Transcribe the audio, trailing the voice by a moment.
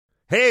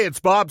Hey, it's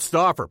Bob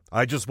Stauffer.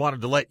 I just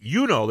wanted to let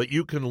you know that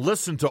you can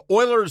listen to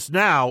Oilers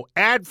Now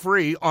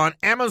ad-free on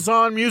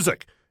Amazon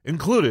Music,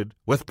 included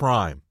with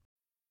Prime.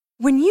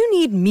 When you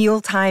need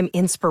mealtime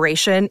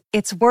inspiration,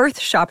 it's worth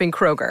shopping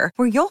Kroger,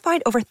 where you'll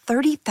find over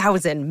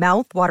 30,000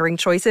 mouth-watering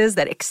choices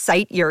that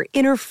excite your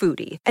inner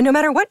foodie. And no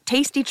matter what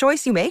tasty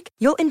choice you make,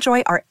 you'll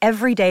enjoy our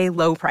everyday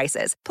low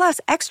prices, plus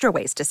extra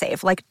ways to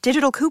save, like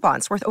digital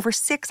coupons worth over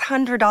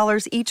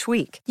 $600 each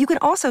week. You can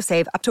also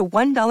save up to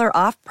 $1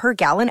 off per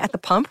gallon at the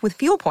pump with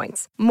fuel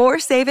points. More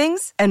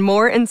savings and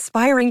more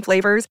inspiring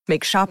flavors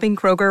make shopping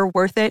Kroger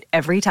worth it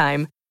every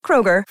time.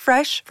 Kroger,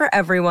 fresh for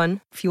everyone.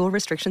 Fuel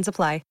restrictions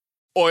apply.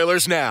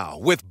 Oilers Now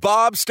with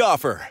Bob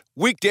Stauffer.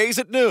 Weekdays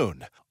at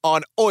noon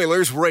on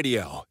Oilers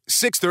Radio,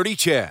 630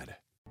 CHED.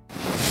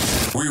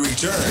 We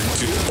return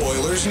to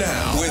Oilers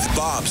Now with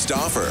Bob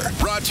Stauffer.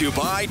 Brought to you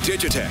by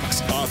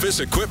Digitex. Office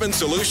Equipment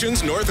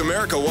Solutions North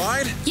America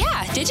wide?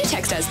 Yeah,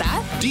 Digitex does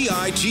that.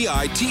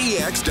 digitex.ca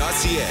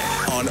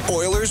on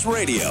Oilers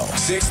Radio,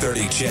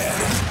 630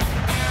 CHED.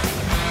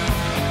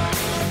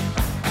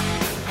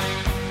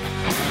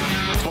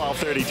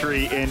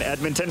 12:33 in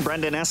Edmonton.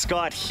 Brendan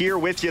Escott here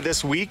with you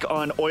this week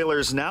on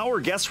Oilers Now, where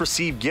guests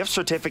receive gift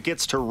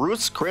certificates to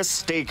Ruth's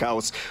Chris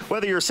Steakhouse.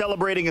 Whether you're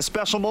celebrating a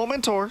special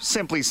moment or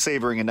simply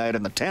savoring a night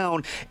in the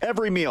town,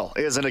 every meal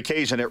is an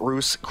occasion at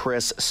Ruth's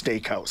Chris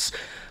Steakhouse.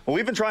 Well,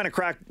 we've been trying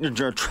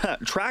to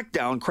track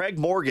down Craig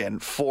Morgan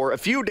for a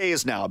few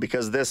days now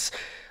because this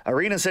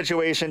arena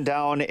situation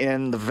down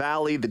in the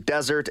valley, the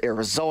desert,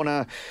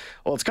 Arizona,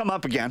 well, it's come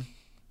up again.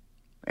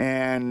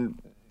 And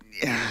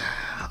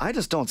I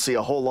just don't see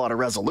a whole lot of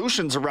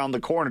resolutions around the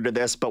corner to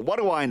this, but what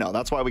do I know?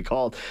 That's why we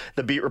called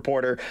the beat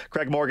reporter.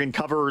 Craig Morgan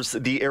covers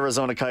the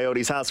Arizona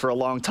Coyotes, has for a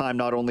long time,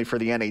 not only for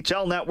the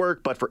NHL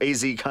Network, but for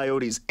AZ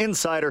Coyotes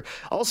Insider,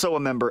 also a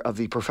member of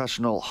the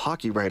Professional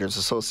Hockey Writers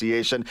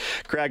Association.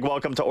 Craig,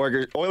 welcome to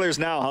Oilers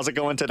Now. How's it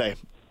going today?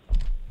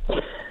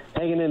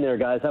 Hanging in there,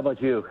 guys. How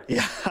about you?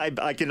 Yeah,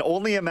 I can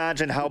only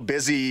imagine how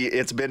busy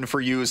it's been for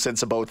you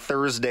since about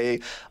Thursday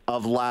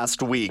of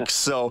last week.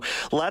 So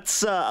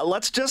let's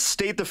just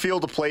state the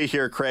field of play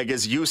here, Craig,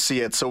 as you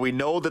see it. So we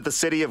know that the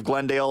city of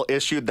Glendale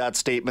issued that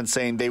statement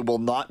saying they will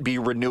not be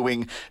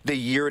renewing the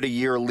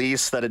year-to-year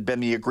lease that had been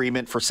the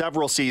agreement for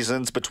several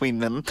seasons between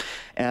them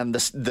and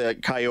the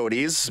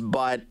Coyotes.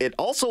 But it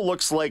also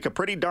looks like a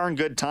pretty darn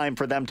good time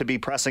for them to be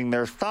pressing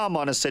their thumb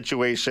on a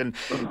situation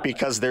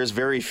because there's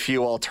very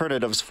few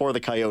alternatives for the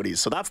Coyotes.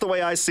 So that's the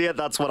way I see it.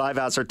 That's what I've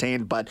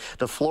ascertained. But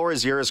the floor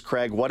is yours,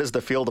 Craig. What is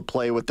the field of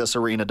play with this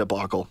arena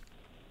debacle?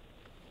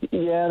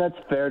 Yeah, that's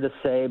fair to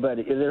say, but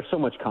there's so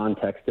much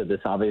context to this.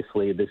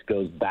 Obviously, this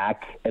goes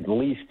back at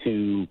least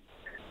to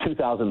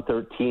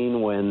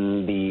 2013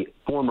 when the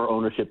former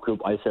ownership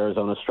group, Ice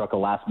Arizona, struck a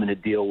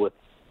last-minute deal with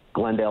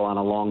Glendale on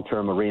a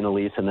long-term arena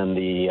lease, and then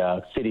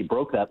the city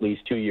broke that lease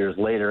 2 years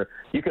later.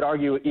 You could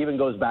argue it even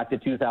goes back to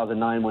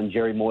 2009 when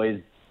Jerry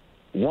Moyes,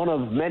 one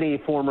of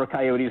many former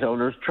Coyotes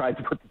owners, tried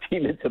to put the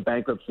team into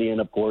bankruptcy,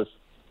 and of course,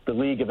 the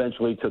league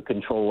eventually took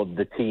control of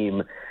the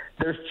team.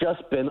 There's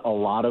just been a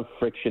lot of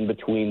friction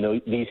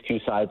between these two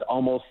sides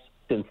almost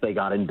since they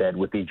got in bed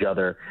with each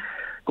other.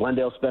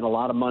 Glendale spent a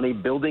lot of money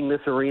building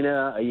this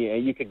arena.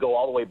 You could go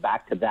all the way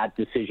back to that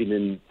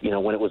decision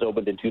when it was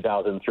opened in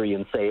 2003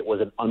 and say it was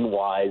an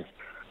unwise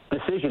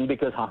decision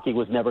because hockey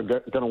was never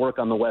going to work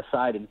on the west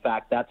side. In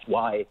fact, that's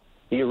why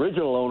the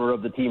original owner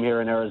of the team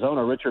here in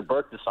Arizona, Richard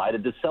Burke,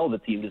 decided to sell the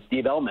team to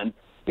Steve Ellman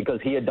because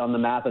he had done the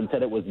math and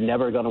said it was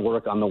never going to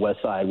work on the west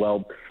side.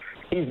 Well,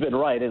 he's been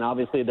right, and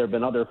obviously there have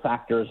been other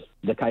factors.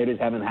 The Coyotes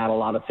haven't had a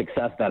lot of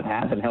success that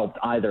hasn't helped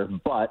either,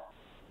 but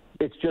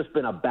it's just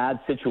been a bad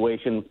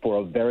situation for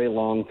a very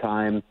long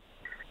time.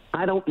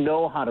 I don't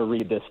know how to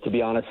read this, to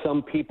be honest.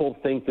 Some people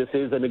think this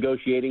is a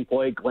negotiating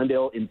ploy.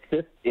 Glendale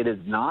insists it is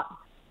not.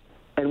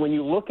 And when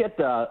you look at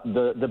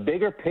the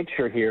bigger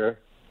picture here,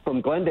 from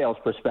Glendale's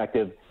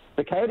perspective,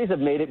 the Coyotes have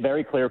made it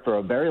very clear for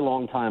a very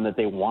long time that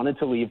they wanted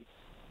to leave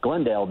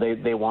Glendale.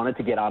 They wanted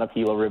to get out of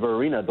Gila River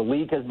Arena. The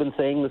league has been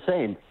saying the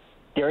same.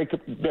 Gary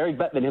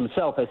Bettman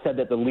himself has said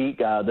that the league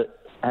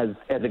has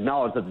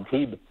acknowledged that the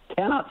team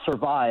cannot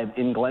survive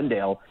in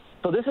Glendale.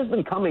 So this has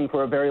been coming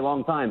for a very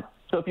long time.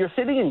 So if you're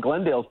sitting in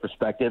Glendale's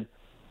perspective,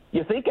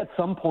 you think at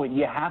some point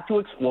you have to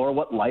explore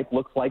what life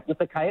looks like with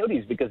the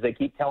Coyotes because they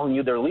keep telling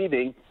you they're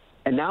leaving,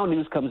 and now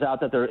news comes out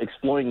that they're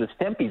exploring the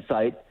Tempe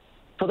site.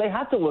 So they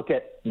have to look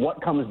at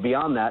what comes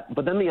beyond that.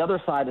 But then the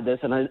other side of this,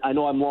 and I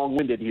know I'm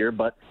long-winded here,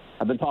 but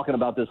I've been talking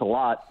about this a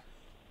lot.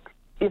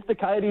 If the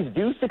Coyotes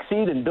do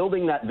succeed in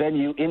building that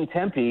venue in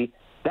Tempe,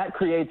 that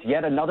creates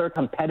yet another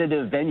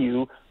competitive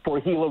venue for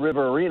Gila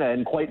River Arena.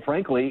 And quite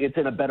frankly, it's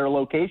in a better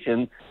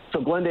location. So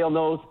Glendale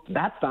knows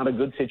that's not a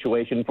good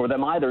situation for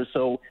them either.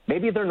 So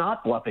maybe they're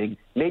not bluffing.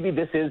 Maybe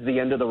this is the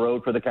end of the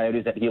road for the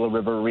Coyotes at Gila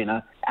River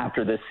Arena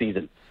after this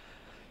season.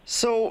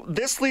 So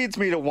this leads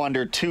me to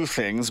wonder two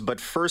things.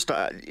 But first,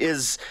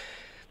 is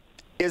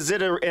Is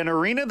it an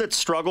arena that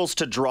struggles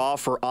to draw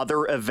for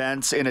other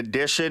events in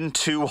addition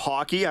to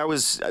hockey? I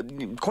was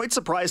quite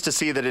surprised to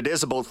see that it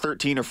is about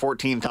 13 or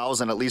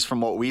 14,000, at least from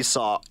what we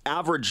saw,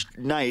 average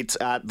nights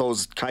at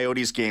those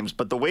Coyotes games.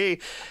 But the way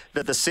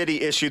that the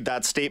city issued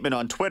that statement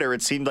on Twitter,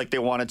 it seemed like they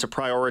wanted to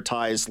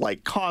prioritize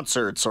like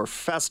concerts or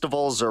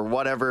festivals or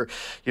whatever,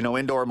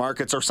 indoor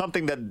markets or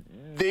something that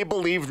they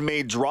believed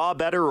may draw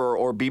better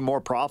or be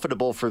more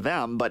profitable for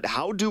them. But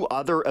how do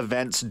other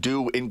events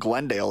do in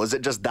Glendale? Is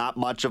it just that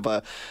much of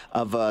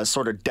a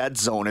sort of dead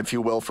zone, if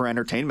you will, for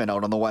entertainment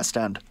out on the West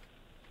End?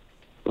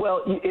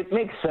 Well, it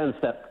makes sense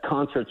that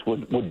concerts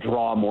would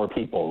draw more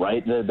people,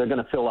 right? They're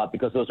going to fill up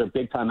because those are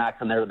big-time acts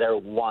and they're there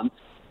once.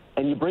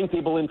 And you bring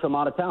people in from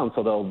out of town,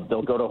 so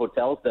they'll go to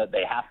hotels that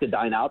they have to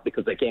dine out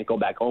because they can't go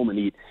back home and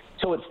eat.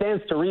 So it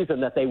stands to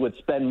reason that they would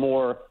spend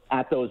more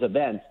at those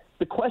events.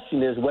 The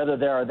question is whether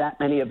there are that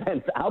many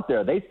events out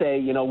there. They say,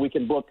 we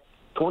can book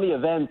 20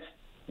 events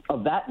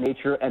of that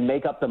nature and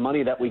make up the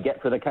money that we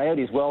get for the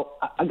Coyotes. Well,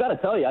 I got to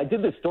tell you, I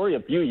did this story a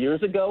few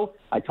years ago.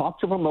 I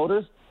talked to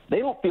promoters. They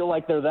don't feel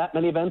like there are that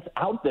many events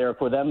out there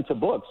for them to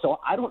book.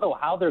 So I don't know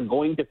how they're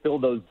going to fill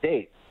those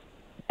dates.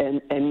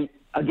 And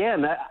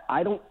again,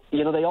 I don't,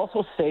 they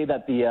also say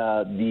that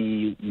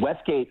the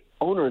Westgate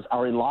owners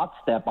are in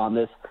lockstep on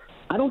this.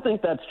 I don't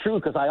think that's true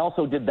because I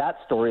also did that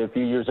story a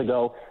few years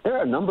ago. There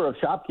are a number of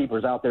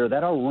shopkeepers out there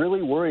that are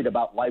really worried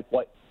about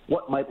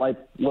what might life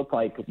look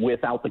like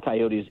without the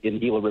Coyotes in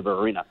Gila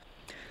River Arena.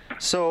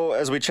 So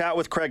as we chat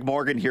with Craig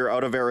Morgan here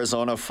out of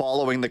Arizona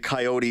following the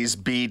Coyotes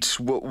beat,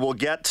 we'll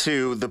get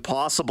to the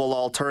possible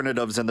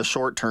alternatives in the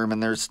short term,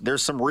 and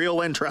there's some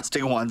real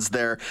interesting ones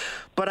there.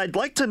 But I'd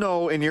like to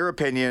know, in your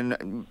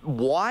opinion,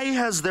 why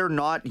has there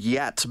not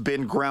yet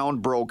been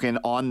ground broken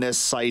on this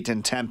site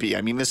in Tempe?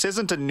 I mean, this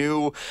isn't a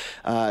new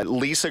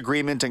lease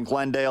agreement in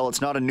Glendale.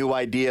 It's not a new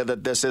idea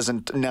that this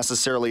isn't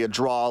necessarily a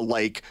draw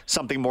like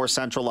something more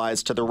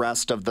centralized to the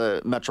rest of the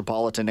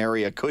metropolitan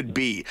area could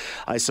be,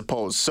 I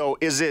suppose. So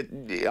is it,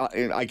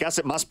 I guess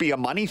it must be a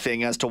money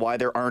thing as to why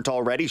there aren't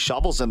already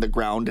shovels in the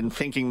ground, and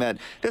thinking that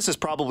this is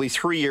probably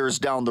 3 years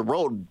down the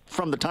road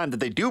from the time that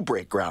they do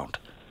break ground.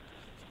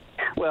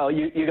 Well,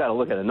 you got to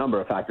look at a number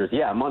of factors.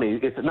 Yeah, money.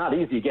 It's not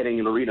easy getting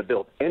an arena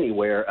built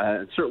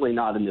anywhere, certainly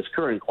not in this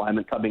current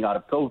climate coming out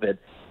of COVID.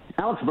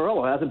 Alex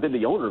Meruelo hasn't been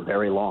the owner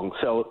very long,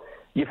 so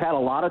you've had a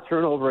lot of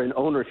turnover in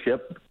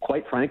ownership.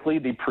 Quite frankly,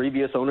 the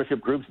previous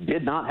ownership groups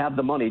did not have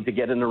the money to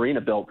get an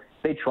arena built.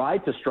 They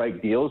tried to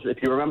strike deals. If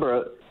you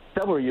remember,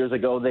 several years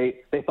ago, they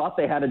thought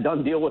they had a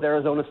done deal with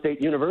Arizona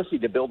State University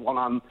to build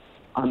one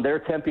on their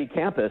Tempe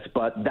campus,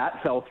 but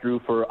that fell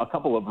through for a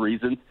couple of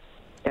reasons.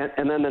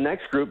 And then the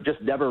next group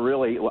just never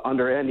really,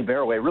 under Andy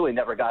Barraway, really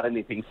never got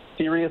anything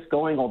serious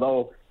going,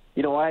 although,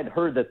 I had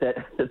heard that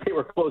they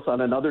were close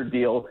on another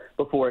deal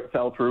before it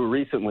fell through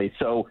recently.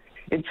 So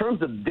in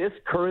terms of this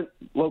current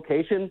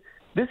location,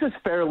 this is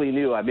fairly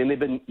new. I mean, they've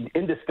been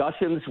in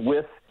discussions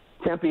with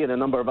Tempe and a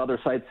number of other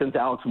sites since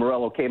Alex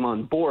Meruelo came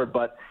on board,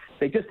 but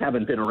they just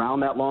haven't been around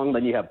that long.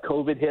 Then you have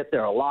COVID hit.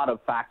 There are a lot of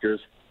factors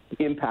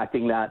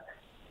impacting that.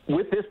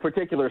 With this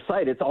particular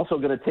site, it's also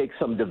going to take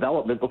some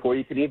development before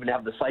you can even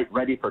have the site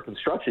ready for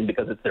construction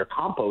because it's their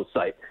compost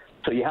site.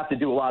 So you have to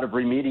do a lot of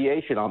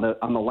remediation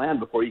on the land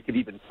before you can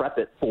even prep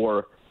it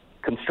for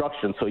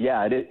construction. So,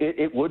 yeah,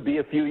 it would be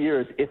a few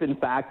years if, in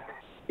fact,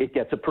 it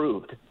gets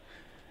approved.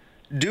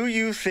 Do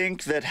you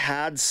think that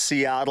had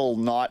Seattle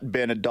not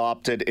been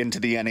adopted into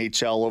the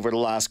NHL over the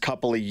last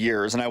couple of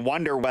years, and I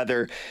wonder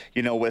whether,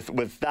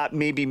 with that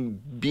maybe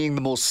being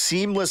the most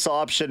seamless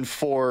option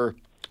for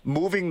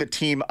moving the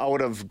team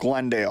out of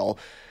Glendale,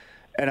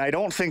 and I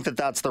don't think that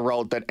that's the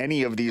route that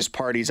any of these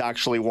parties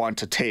actually want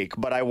to take,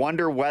 but I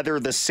wonder whether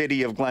the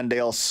city of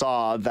Glendale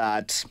saw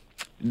that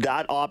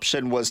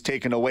option was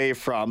taken away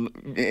from,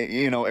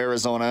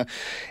 Arizona.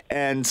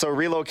 And so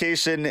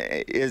relocation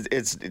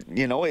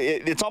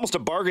it's almost a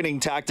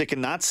bargaining tactic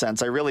in that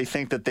sense. I really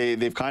think that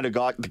they've kind of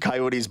got the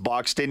Coyotes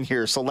boxed in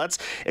here. So let's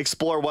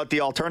explore what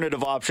the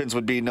alternative options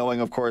would be, knowing,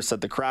 of course,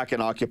 that the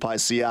Kraken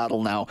occupies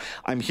Seattle now.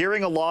 I'm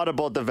hearing a lot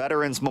about the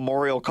Veterans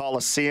Memorial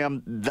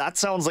Coliseum. That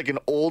sounds like an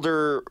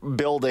older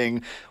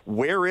building.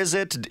 Where is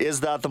it? Is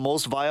that the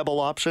most viable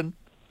option?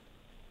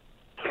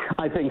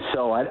 I think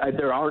so.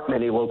 There aren't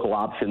many local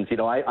options.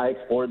 I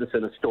explored this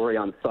in a story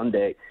on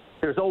Sunday.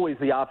 There's always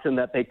the option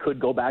that they could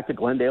go back to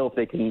Glendale if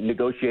they can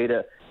negotiate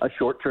a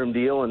short-term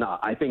deal, and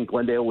I think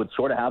Glendale would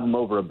sort of have them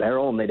over a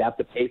barrel, and they'd have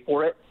to pay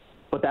for it.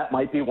 But that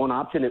might be one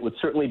option. It would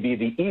certainly be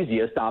the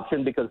easiest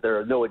option because there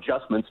are no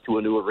adjustments to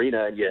a new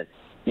arena, and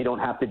you don't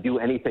have to do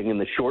anything in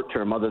the short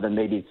term other than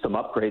maybe some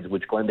upgrades,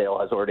 which Glendale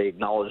has already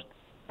acknowledged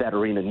that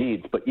arena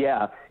needs. But,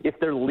 yeah, if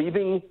they're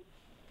leaving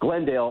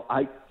Glendale,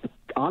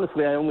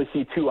 honestly, I only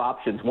see two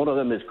options. One of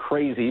them is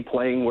crazy,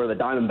 playing where the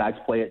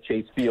Diamondbacks play at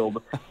Chase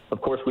Field.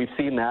 Of course, we've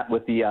seen that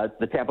with the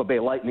Tampa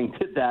Bay Lightning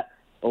did that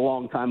a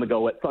long time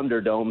ago at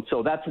Thunderdome.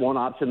 So that's one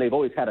option. They've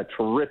always had a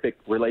terrific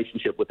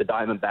relationship with the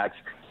Diamondbacks,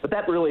 but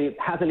that really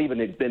hasn't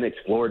even been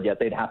explored yet.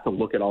 They'd have to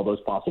look at all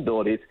those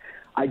possibilities.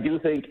 I do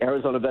think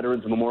Arizona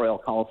Veterans Memorial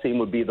Coliseum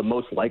would be the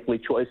most likely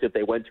choice if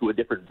they went to a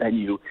different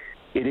venue.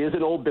 It is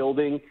an old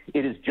building.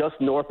 It is just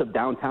north of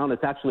downtown.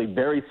 It's actually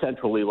very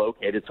centrally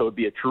located, so it would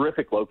be a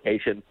terrific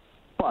location.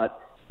 But,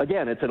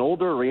 again, it's an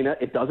older arena.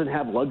 It doesn't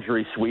have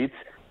luxury suites.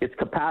 Its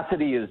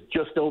capacity is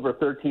just over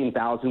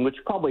 13,000, which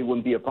probably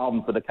wouldn't be a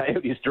problem for the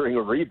Coyotes during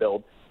a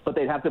rebuild. But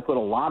they'd have to put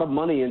a lot of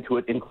money into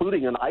it,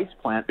 including an ice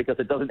plant, because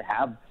it doesn't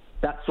have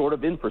that sort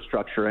of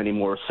infrastructure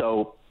anymore.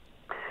 So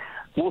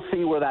we'll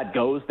see where that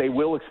goes. They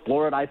will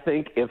explore it, I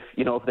think, if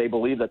they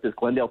believe that this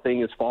Glendale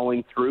thing is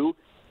falling through.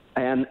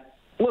 And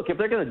look, if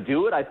they're going to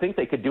do it, I think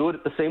they could do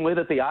it the same way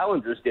that the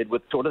Islanders did,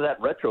 with sort of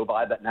that retro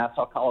vibe at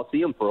Nassau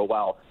Coliseum for a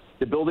while.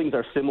 The buildings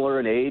are similar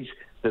in age.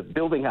 The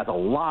building has a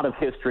lot of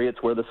history.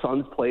 It's where the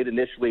Suns played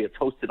initially. It's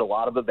hosted a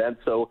lot of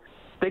events. So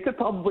they could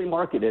probably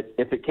market it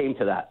if it came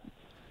to that.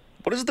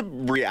 What has the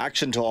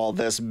reaction to all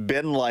this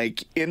been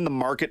like in the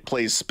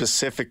marketplace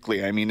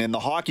specifically? I mean, in the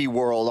hockey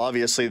world,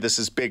 obviously this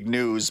is big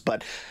news,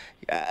 but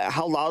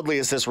how loudly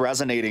is this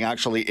resonating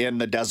actually in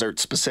the desert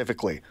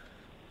specifically?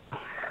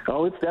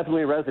 Oh, it's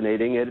definitely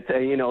resonating.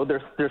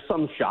 There's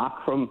some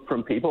shock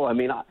from people. I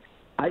mean,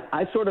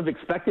 I sort of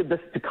expected this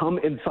to come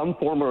in some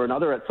form or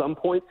another at some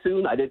point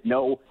soon. I didn't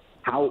know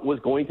how it was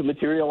going to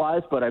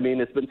materialize, but I mean,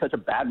 it's been such a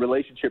bad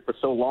relationship for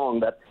so long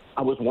that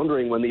I was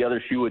wondering when the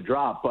other shoe would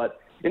drop. But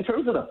in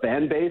terms of the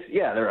fan base,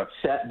 yeah, they're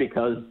upset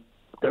because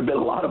there have been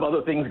a lot of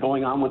other things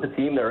going on with the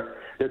team.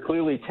 They're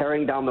clearly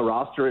tearing down the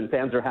roster, and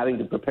fans are having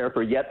to prepare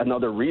for yet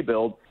another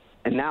rebuild.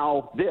 And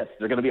now they're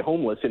going to be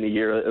homeless in a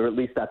year, or at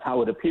least that's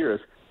how it appears.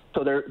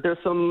 So there's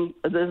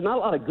not a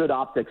lot of good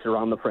optics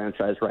around the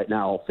franchise right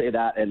now, I'll say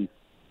that. And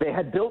they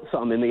had built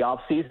some in the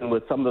offseason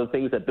with some of the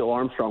things that Bill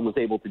Armstrong was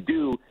able to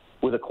do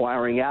with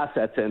acquiring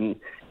assets, and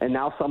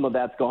now some of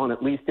that's gone,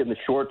 at least in the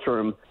short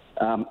term.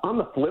 On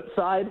the flip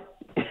side,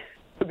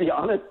 to be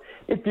honest,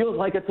 it feels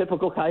like a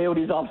typical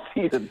Coyotes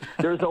offseason.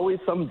 There's always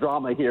some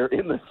drama here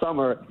in the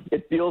summer.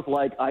 It feels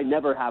like I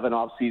never have an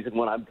offseason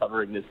when I'm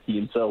covering this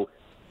team. So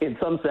in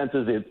some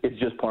senses, it's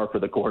just par for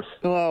the course.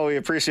 Well, we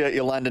appreciate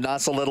you lending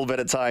us a little bit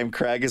of time,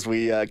 Craig, as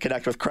we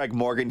connect with Craig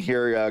Morgan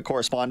here,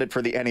 correspondent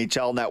for the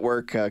NHL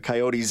Network,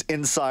 Coyotes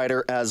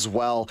insider as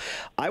well.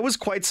 I was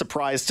quite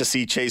surprised to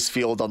see Chase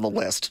Field on the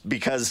list,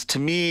 because to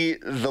me,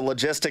 the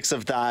logistics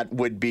of that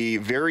would be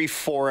very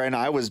foreign.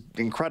 I was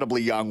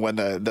incredibly young when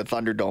the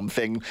Thunderdome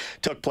thing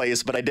took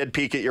place, but I did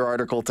peek at your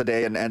article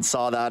today and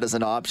saw that as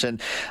an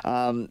option.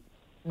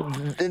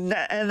 And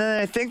then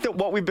I think that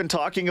what we've been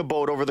talking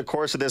about over the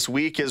course of this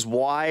week is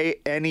why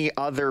any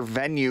other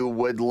venue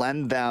would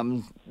lend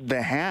them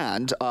the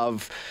hand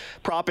of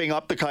propping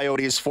up the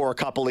Coyotes for a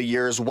couple of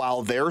years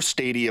while their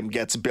stadium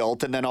gets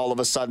built, and then all of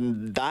a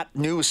sudden that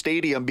new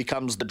stadium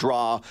becomes the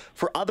draw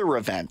for other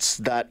events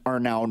that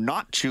are now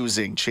not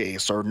choosing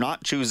Chase or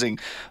not choosing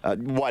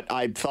what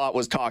I thought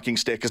was Talking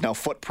Stick is now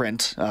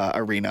Footprint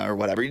Arena or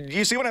whatever.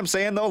 You see what I'm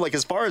saying, though? Like,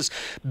 as far as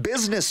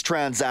business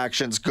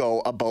transactions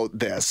go about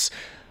this,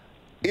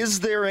 is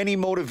there any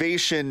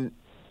motivation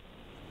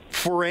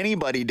for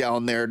anybody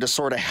down there to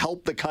sort of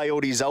help the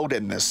Coyotes out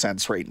in this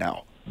sense right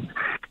now?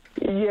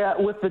 Yeah,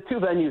 with the two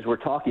venues we're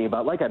talking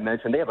about, like I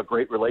mentioned, they have a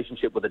great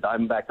relationship with the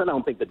Diamondbacks. I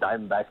don't think the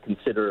Diamondbacks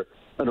consider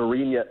an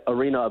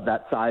arena of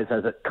that size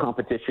as a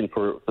competition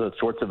for the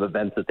sorts of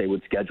events that they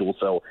would schedule.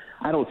 So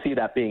I don't see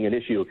that being an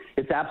issue.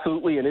 It's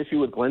absolutely an issue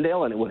with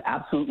Glendale, and it would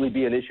absolutely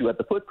be an issue at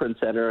the Footprint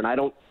Center. And I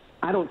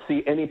don't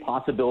see any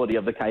possibility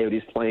of the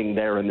Coyotes playing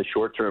there in the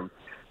short term.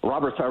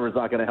 Robert Sarver's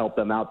not going to help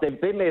them out.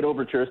 They've made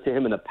overtures to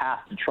him in the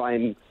past to try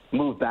and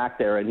move back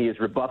there, and he has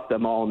rebuffed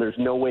them all, and there's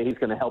no way he's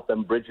going to help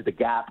them bridge the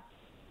gap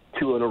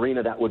to an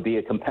arena that would be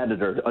a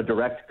competitor, a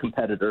direct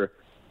competitor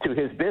to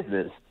his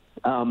business.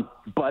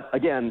 But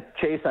again,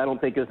 Chase, I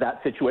don't think is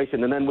that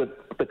situation. And then with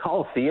the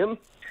Coliseum,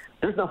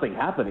 there's nothing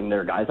happening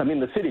there, guys. I mean,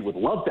 the city would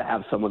love to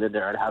have someone in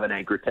there and have an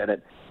anchor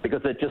tenant,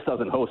 because it just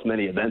doesn't host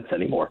many events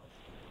anymore.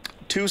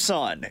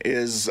 Tucson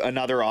is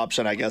another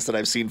option, I guess, that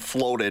I've seen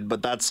floated,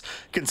 but that's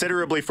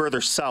considerably further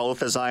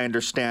south, as I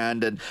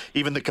understand, and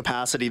even the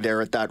capacity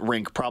there at that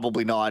rink,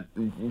 probably not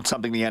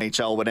something the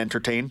NHL would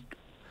entertain.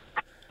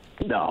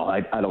 No,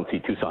 I don't see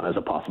Tucson as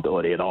a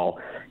possibility at all.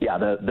 Yeah,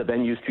 the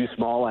venue's too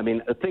small. I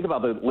mean, think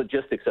about the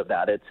logistics of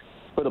that. It's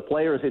for the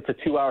players, it's a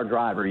 2-hour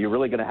drive. Are you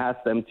really going to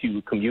ask them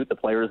to commute, the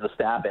players, the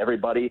staff,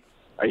 everybody?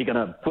 Are you going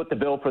to foot the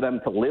bill for them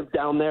to live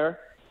down there?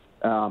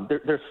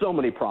 There's so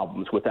many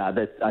problems with that.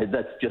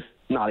 That's just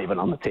not even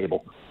on the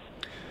table.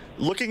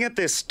 Looking at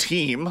this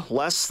team,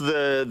 less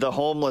the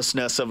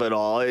homelessness of it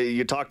all,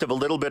 you talked a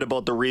little bit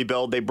about the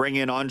rebuild. They bring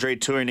in Andre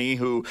Tourigny,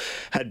 who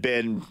had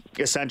been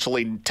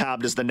essentially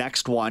tabbed as the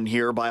next one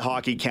here by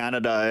Hockey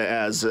Canada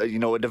as a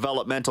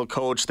developmental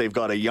coach. They've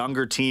got a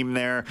younger team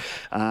there.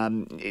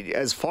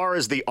 As far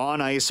as the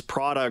on-ice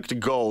product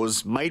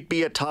goes, might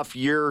be a tough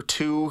year or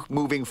two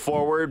moving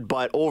forward,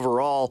 but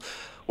overall,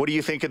 what do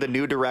you think of the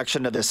new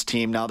direction of this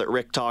team now that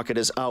Rick Tocchet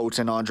is out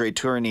and Andre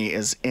Tourigny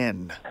is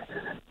in?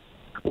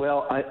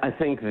 Well, I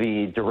think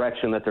the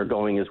direction that they're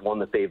going is one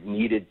that they've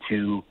needed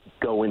to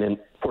go in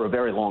for a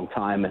very long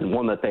time, and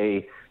one that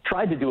they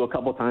tried to do a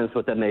couple times,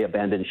 but then they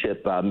abandoned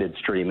ship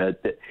midstream.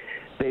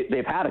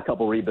 They've had a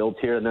couple rebuilds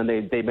here, and then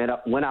they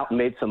went out and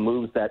made some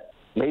moves that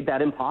made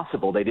that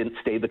impossible. They didn't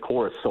stay the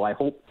course. So I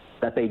hope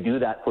that they do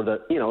that for the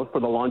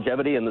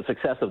longevity and the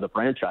success of the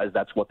franchise.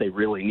 That's what they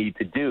really need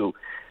to do.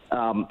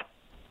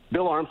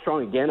 Bill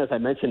Armstrong, again, as I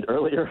mentioned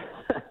earlier,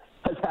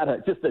 has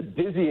had just a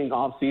dizzying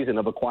offseason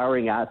of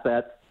acquiring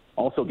assets,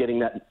 also getting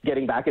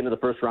back into the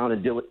first round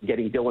and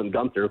getting Dylan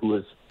Guenther, who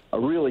is a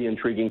really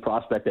intriguing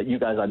prospect that you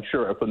guys, I'm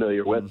sure, are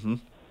familiar with.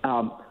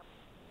 Mm-hmm.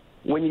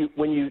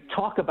 When you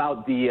talk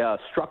about the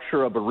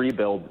structure of a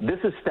rebuild, this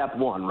is step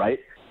one, right?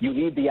 You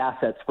need the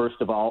assets,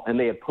 first of all, and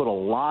they have put a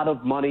lot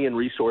of money and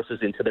resources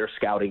into their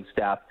scouting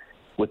staff,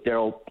 with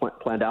Daryl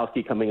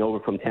Plandowski coming over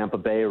from Tampa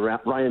Bay,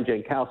 Ryan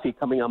Jankowski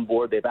coming on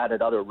board. They've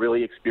added other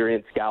really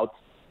experienced scouts,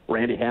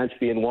 Randy Hanch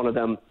being one of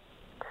them.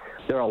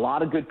 There are a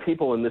lot of good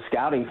people in the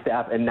scouting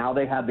staff, and now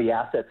they have the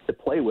assets to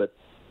play with.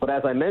 But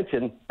as I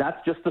mentioned,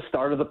 that's just the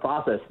start of the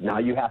process. Now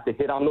you have to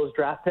hit on those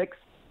draft picks.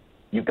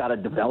 You've got to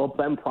develop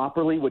them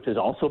properly, which has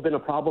also been a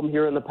problem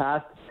here in the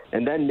past.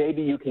 And then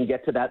maybe you can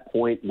get to that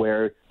point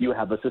where you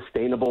have a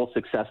sustainable,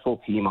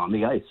 successful team on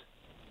the ice.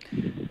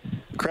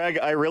 Craig,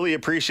 I really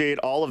appreciate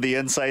all of the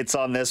insights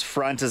on this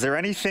front. Is there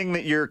anything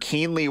that you're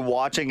keenly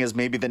watching as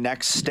maybe the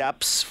next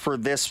steps for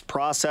this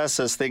process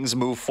as things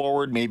move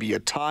forward? Maybe a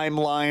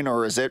timeline,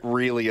 or is it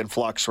really in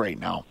flux right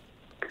now?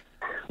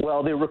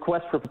 Well, the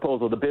request for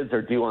proposal, the bids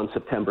are due on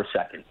September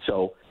 2nd.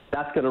 So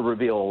that's going to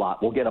reveal a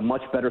lot. We'll get a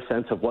much better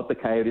sense of what the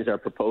Coyotes are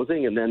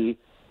proposing, and then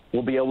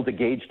we'll be able to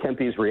gauge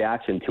Tempe's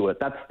reaction to it.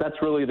 That's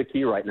really the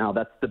key right now.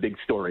 That's the big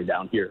story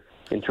down here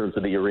in terms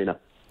of the arena.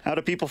 How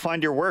do people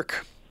find your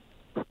work?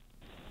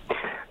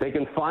 They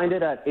can find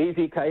it at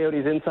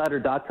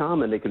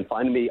azcoyotesinsider.com, and they can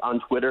find me on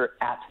Twitter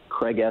at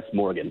Craig S.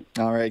 Morgan.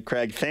 All right,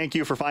 Craig, thank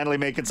you for finally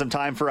making some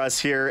time for us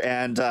here,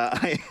 and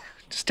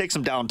just take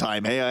some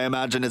downtime. Hey, I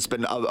imagine it's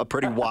been a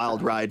pretty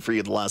wild ride for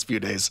you the last few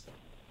days.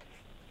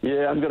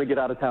 Yeah, I'm going to get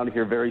out of town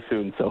here very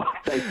soon, so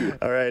thank you.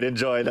 All right,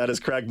 enjoy. That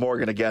is Craig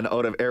Morgan again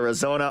out of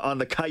Arizona on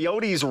the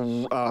Coyotes.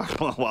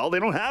 Well, they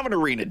don't have an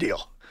arena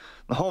deal.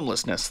 The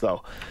homelessness,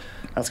 though,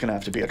 that's going to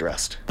have to be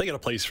addressed. They got a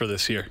place for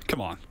this year.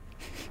 Come on.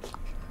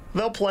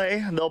 They'll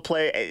play.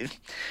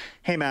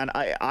 Hey, man,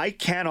 I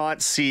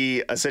cannot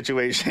see a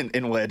situation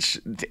in which,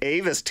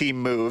 this team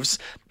moves.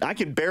 I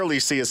can barely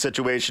see a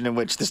situation in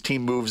which this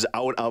team moves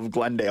out of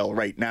Glendale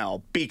right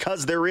now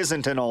because there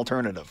isn't an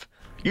alternative.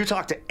 You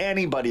talk to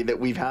anybody that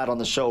we've had on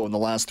the show in the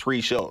last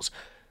 3 shows,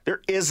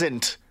 there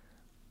isn't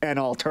an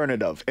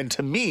alternative. And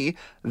to me,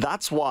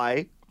 that's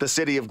why the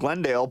city of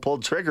Glendale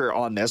pulled trigger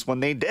on this when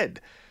they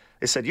did.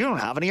 They said, you don't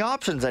have any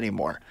options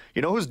anymore.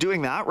 You know who's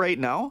doing that right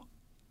now?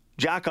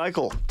 Jack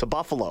Eichel to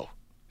Buffalo.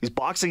 He's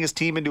boxing his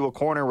team into a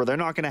corner where they're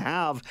not going to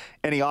have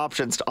any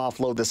options to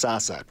offload this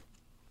asset.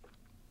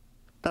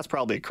 That's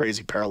probably a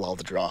crazy parallel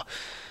to draw.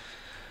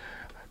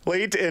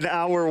 Late in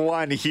hour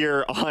 1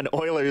 here on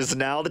Oilers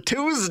Now, the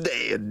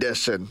Tuesday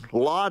edition.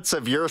 Lots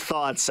of your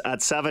thoughts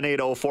at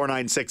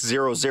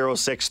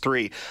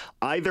 780-496-0063.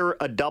 Either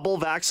a double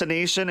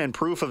vaccination and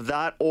proof of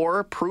that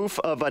or proof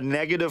of a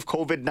negative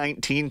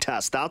COVID-19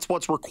 test. That's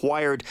what's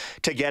required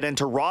to get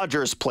into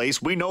Rogers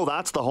Place. We know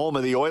that's the home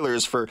of the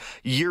Oilers for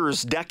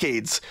years,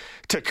 decades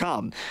to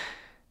come.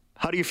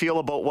 How do you feel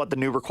about what the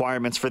new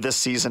requirements for this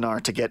season are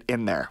to get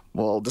in there?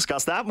 We'll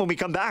discuss that when we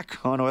come back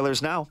on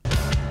Oilers Now.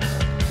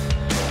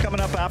 Coming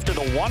up after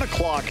the 1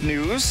 o'clock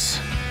news,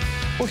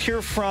 we'll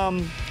hear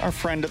from our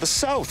friend of the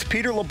South,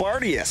 Peter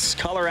Labardius,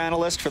 color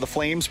analyst for the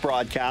Flames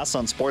broadcast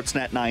on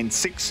Sportsnet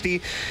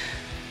 960.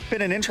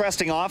 Been an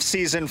interesting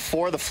offseason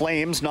for the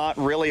Flames. Not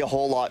really a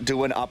whole lot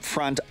doing up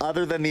front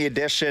other than the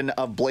addition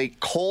of Blake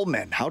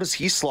Coleman. How does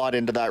he slot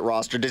into that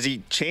roster? Does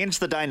he change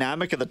the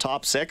dynamic of the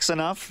top 6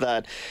 enough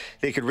that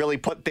they could really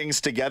put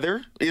things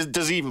together?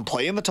 Does he even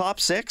play in the top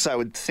 6? I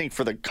would think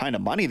for the kind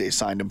of money they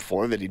signed him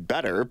for that he'd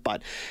better.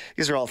 But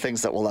these are all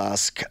things that we'll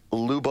ask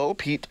Lubo,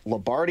 Pete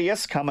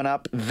Labardius, coming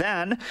up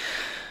then.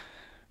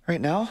 Right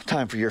now,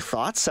 time for your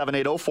thoughts.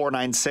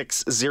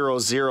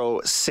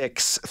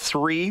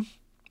 780-496-0063.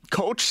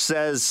 Coach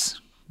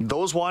says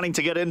those wanting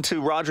to get into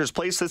Rogers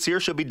Place this year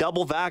should be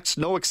double vaxxed,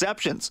 no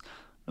exceptions.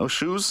 No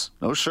shoes,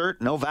 no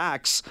shirt, no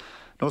vax,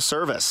 no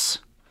service.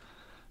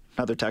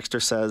 Another texter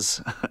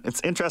says,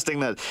 it's interesting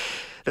that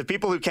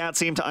people who can't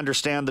seem to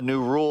understand the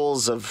new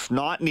rules of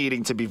not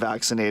needing to be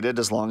vaccinated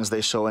as long as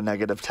they show a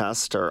negative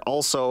test are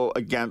also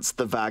against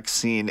the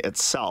vaccine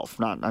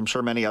itself. I'm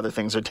sure many other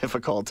things are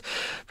difficult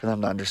for them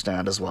to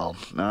understand as well.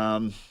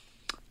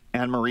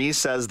 Anne-Marie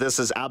says this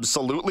is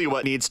absolutely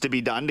what needs to be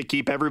done to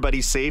keep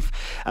everybody safe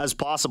as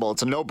possible.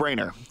 It's a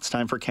no-brainer. It's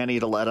time for Kenny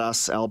to let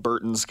us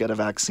Albertans get a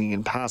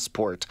vaccine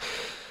passport.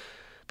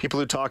 People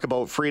who talk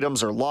about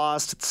freedoms are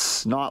lost.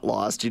 It's not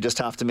lost. You just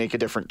have to make a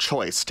different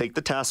choice. Take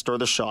the test or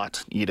the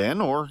shot. Eat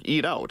in or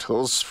eat out.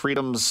 Those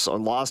freedoms are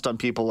lost on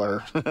people who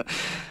are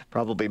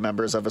probably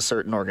members of a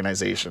certain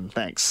organization.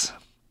 Thanks.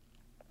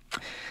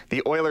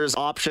 The Oilers'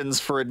 options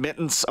for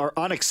admittance are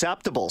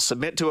unacceptable.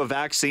 Submit to a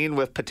vaccine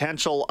with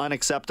potential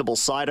unacceptable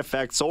side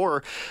effects,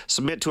 or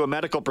submit to a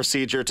medical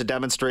procedure to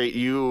demonstrate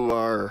you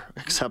are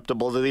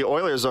acceptable to the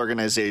Oilers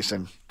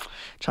organization.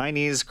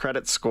 Chinese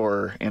credit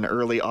score in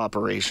early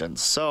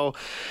operations. So,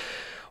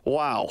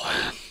 wow.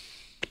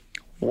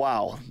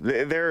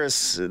 There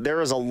is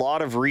a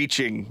lot of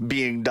reaching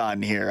being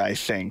done here, I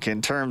think,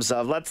 in terms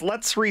of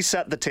let's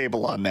reset the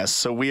table on this.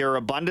 So we are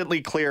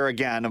abundantly clear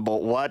again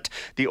about what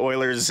the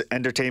Oilers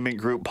Entertainment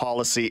Group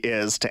policy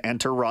is to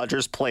enter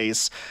Rogers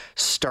Place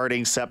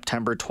starting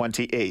September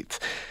 28th.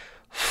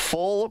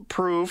 Full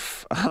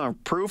proof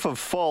of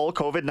full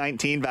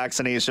COVID-19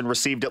 vaccination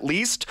received at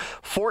least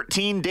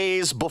 14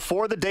 days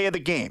before the day of the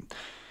game.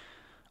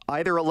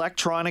 Either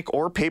electronic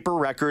or paper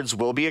records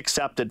will be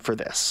accepted for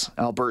this.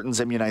 Albertans'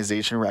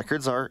 immunization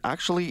records are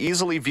actually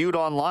easily viewed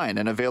online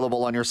and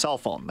available on your cell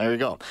phone. There you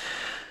go.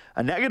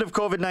 A negative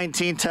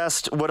COVID-19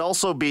 test would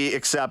also be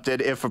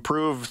accepted if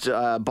approved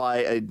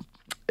by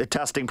a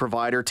testing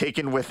provider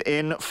taken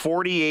within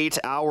 48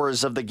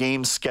 hours of the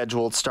game's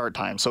scheduled start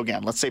time. So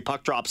again, let's say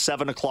puck drops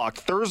 7 o'clock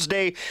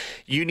Thursday.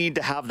 You need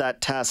to have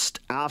that test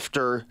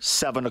after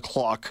 7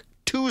 o'clock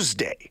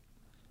Tuesday.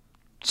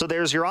 So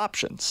there's your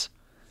options.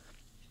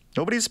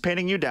 Nobody's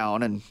pinning you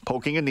down and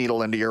poking a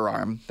needle into your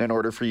arm in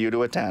order for you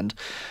to attend.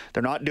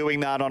 They're not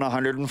doing that on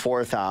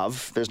 104th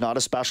Ave. There's not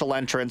a special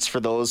entrance for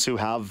those who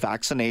have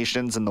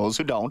vaccinations and those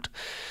who don't.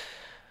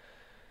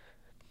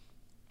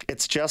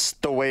 It's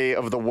just the way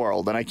of the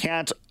world. And I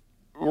can't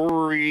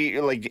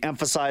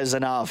emphasize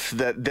enough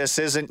that this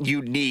isn't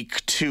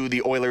unique to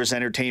the Oilers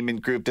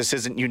Entertainment Group. This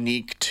isn't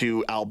unique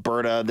to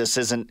Alberta. This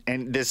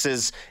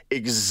is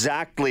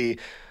exactly...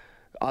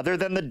 Other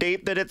than the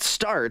date that it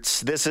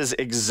starts, this is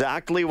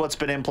exactly what's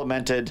been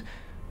implemented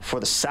for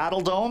the Saddle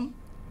Dome,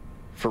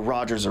 for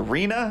Rogers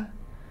Arena,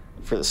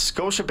 for the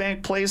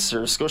Scotiabank Place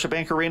or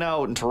Scotiabank Arena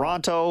out in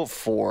Toronto,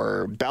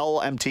 for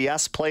Bell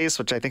MTS Place,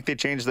 which I think they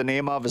changed the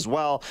name of as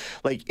well.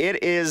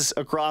 It is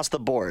across the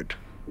board.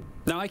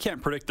 Now, I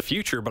can't predict the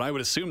future, but I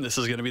would assume this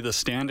is going to be the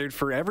standard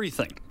for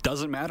everything.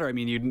 Doesn't matter. I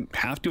mean, you'd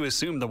have to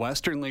assume the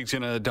Western League's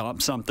going to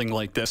adopt something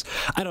like this.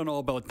 I don't know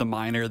about the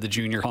minor, the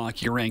junior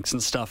hockey ranks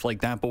and stuff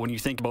like that, but when you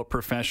think about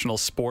professional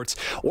sports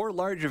or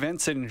large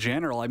events in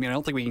general, I mean, I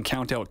don't think we can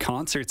count out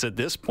concerts at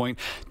this point.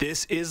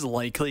 This is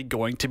likely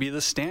going to be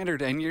the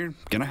standard, and you're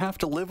going to have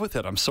to live with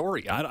it. I'm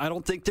sorry. I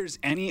don't think there's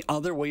any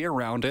other way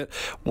around it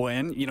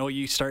when,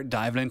 you start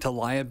diving into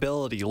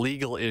liability,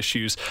 legal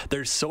issues.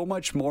 There's so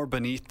much more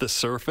beneath the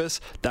surface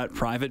that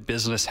private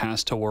business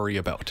has to worry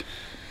about.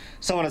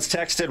 Someone has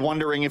texted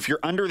wondering if you're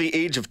under the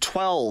age of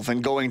 12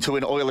 and going to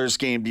an Oilers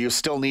game, do you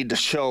still need to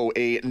show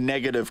a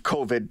negative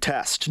COVID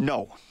test?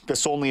 No,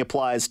 this only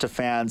applies to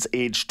fans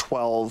age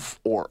 12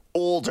 or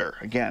older.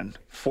 Again,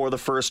 for the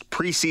first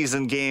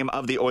preseason game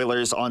of the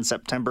Oilers on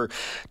September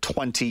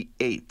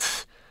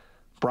 28th.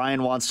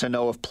 Brian wants to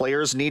know if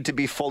players need to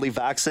be fully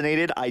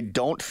vaccinated. I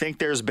don't think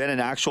there's been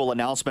an actual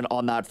announcement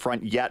on that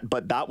front yet,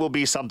 but that will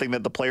be something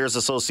that the Players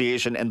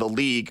Association and the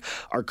league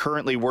are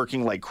currently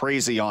working like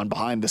crazy on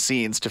behind the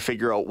scenes to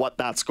figure out what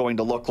that's going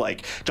to look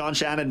like. John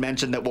Shannon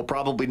mentioned that we'll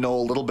probably know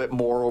a little bit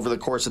more over the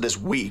course of this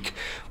week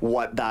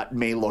what that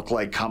may look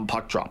like come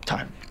puck drop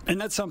time.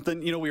 And that's something,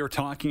 we were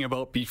talking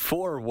about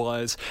before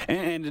was,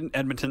 and in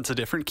Edmonton's a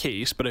different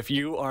case, but if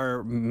you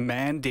are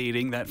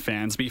mandating that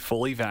fans be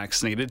fully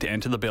vaccinated to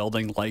enter the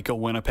building like a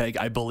Winnipeg,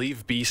 I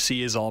believe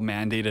BC is all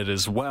mandated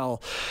as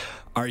well.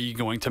 Are you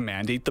going to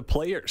mandate the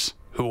players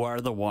who are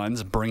the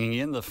ones bringing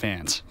in the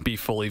fans be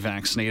fully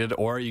vaccinated,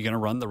 or are you going to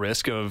run the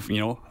risk of,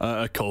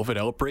 a COVID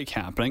outbreak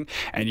happening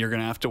and you're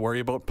going to have to worry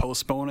about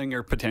postponing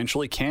or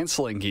potentially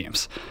canceling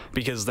games?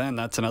 Because then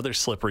that's another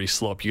slippery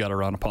slope you got to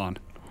run upon.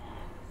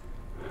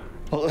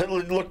 Well,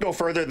 look no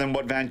further than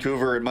what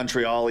Vancouver and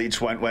Montreal each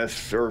went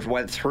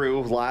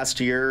through last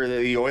year.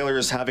 The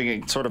Oilers having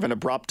a sort of an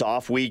abrupt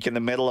off week in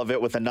the middle of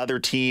it with another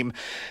team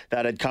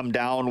that had come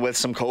down with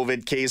some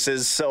COVID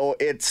cases. So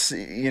it's,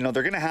 they're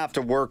going to have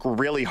to work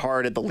really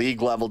hard at the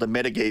league level to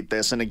mitigate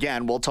this. And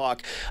again, we'll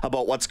talk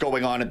about what's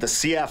going on at the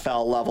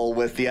CFL level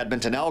with the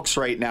Edmonton Elks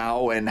right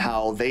now and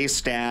how they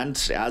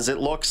stand as it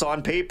looks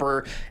on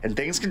paper. And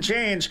things can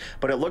change,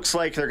 but it looks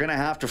like they're going to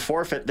have to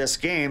forfeit this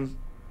game.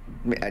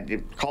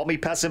 Call me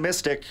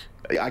pessimistic.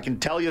 I can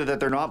tell you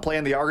that they're not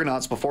playing the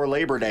Argonauts before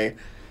Labor Day.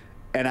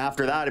 And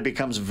after that, it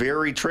becomes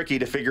very tricky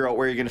to figure out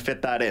where you're going to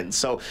fit that in.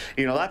 So,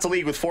 that's a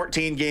league with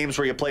 14 games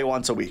where you play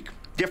once a week.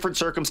 Different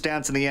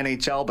circumstance in the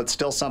NHL, but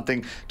still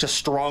something to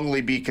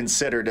strongly be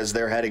considered as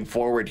they're heading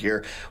forward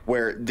here,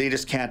 where they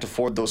just can't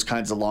afford those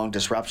kinds of long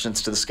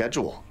disruptions to the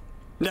schedule.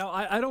 Now,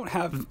 I don't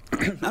have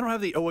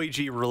the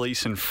OAG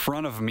release in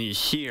front of me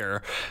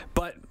here,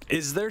 but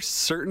is there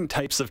certain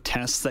types of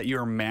tests that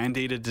you're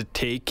mandated to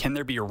take? Can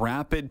there be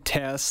rapid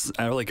tests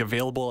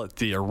available at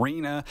the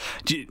arena?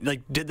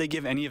 Did they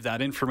give any of that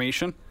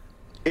information?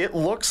 It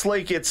looks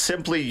like it's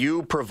simply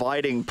you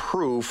providing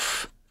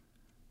proof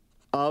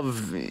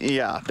of,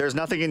 there's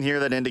nothing in here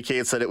that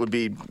indicates that it would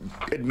be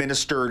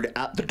administered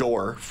at the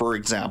door, for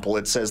example.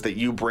 It says that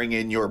you bring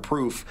in your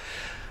proof.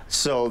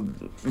 So,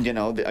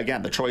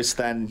 again, the choice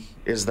then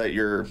is that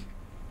you're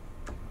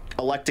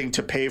electing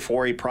to pay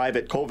for a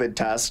private COVID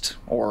test,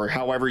 or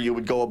however you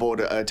would go about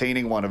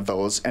attaining one of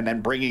those, and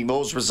then bringing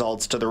those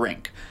results to the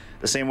rink.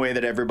 The same way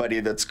that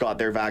everybody that's got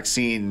their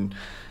vaccine,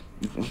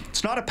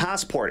 it's not a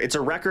passport, it's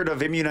a record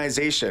of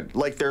immunization,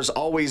 like there's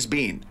always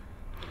been.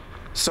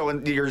 So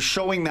you're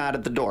showing that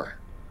at the door.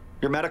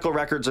 Your medical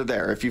records are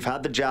there. If you've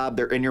had the jab,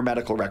 they're in your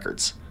medical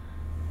records.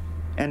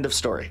 End of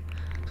story.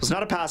 So it's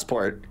not a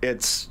passport,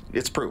 it's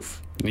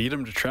proof. Need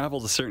them to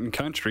travel to certain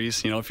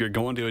countries, if you're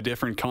going to a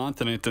different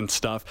continent and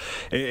stuff.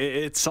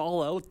 It's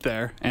all out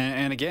there.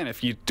 And again,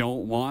 if you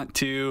don't want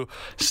to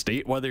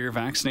state whether you're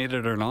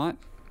vaccinated or not,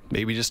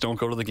 maybe just don't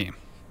go to the game.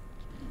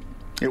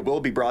 It will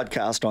be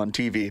broadcast on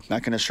TV. I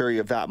can assure you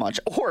of that much.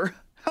 Or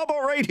how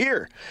about right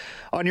here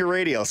on your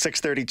radio,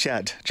 630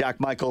 CHED. Jack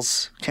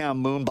Michaels, Cam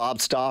Moon,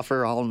 Bob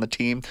Stauffer, all in the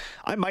team.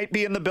 I might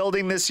be in the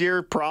building this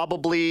year.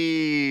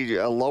 Probably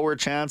a lower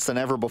chance than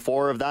ever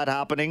before of that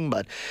happening,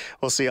 but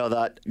we'll see how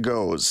that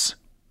goes.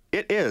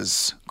 It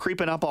is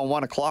creeping up on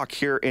 1 o'clock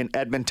here in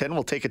Edmonton.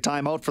 We'll take a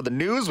time out for the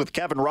news with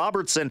Kevin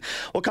Robertson.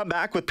 We'll come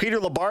back with Peter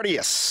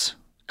Labardius,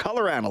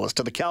 color analyst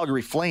of the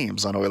Calgary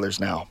Flames on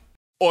Oilers Now.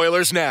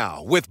 Oilers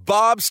Now with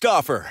Bob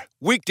Stauffer.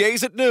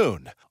 Weekdays at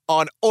noon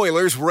on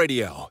Oilers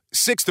Radio,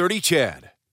 630 CHED.